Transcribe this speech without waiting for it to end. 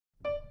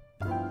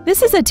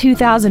This is a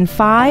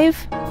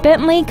 2005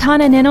 Bentley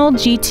Continental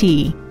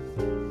GT.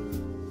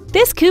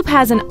 This coupe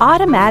has an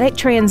automatic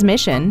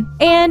transmission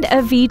and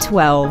a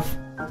V12.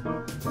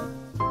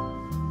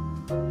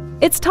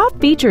 Its top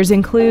features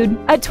include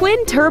a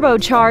twin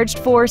turbocharged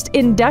forced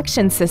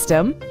induction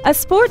system, a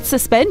sports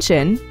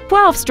suspension,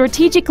 12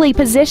 strategically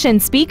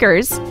positioned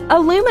speakers,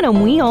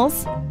 aluminum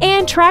wheels,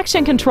 and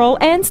traction control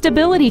and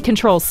stability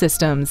control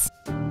systems.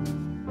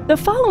 The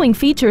following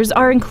features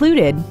are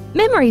included: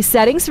 memory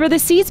settings for the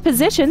seat's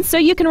position so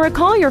you can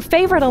recall your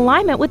favorite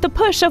alignment with the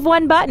push of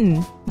one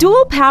button,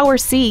 dual power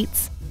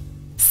seats,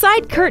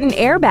 side curtain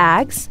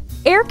airbags,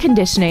 air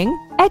conditioning,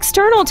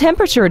 external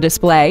temperature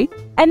display,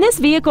 and this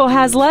vehicle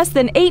has less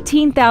than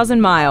 18,000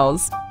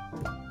 miles.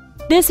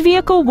 This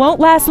vehicle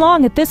won't last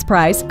long at this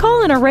price.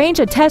 Call and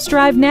arrange a test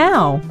drive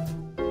now.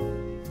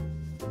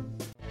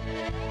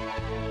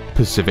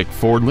 Pacific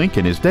Ford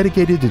Lincoln is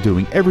dedicated to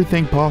doing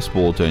everything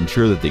possible to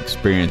ensure that the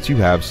experience you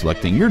have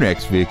selecting your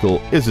next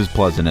vehicle is as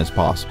pleasant as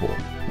possible.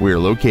 We are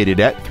located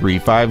at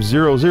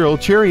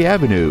 3500 Cherry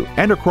Avenue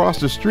and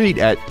across the street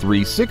at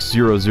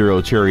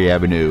 3600 Cherry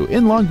Avenue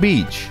in Long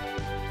Beach.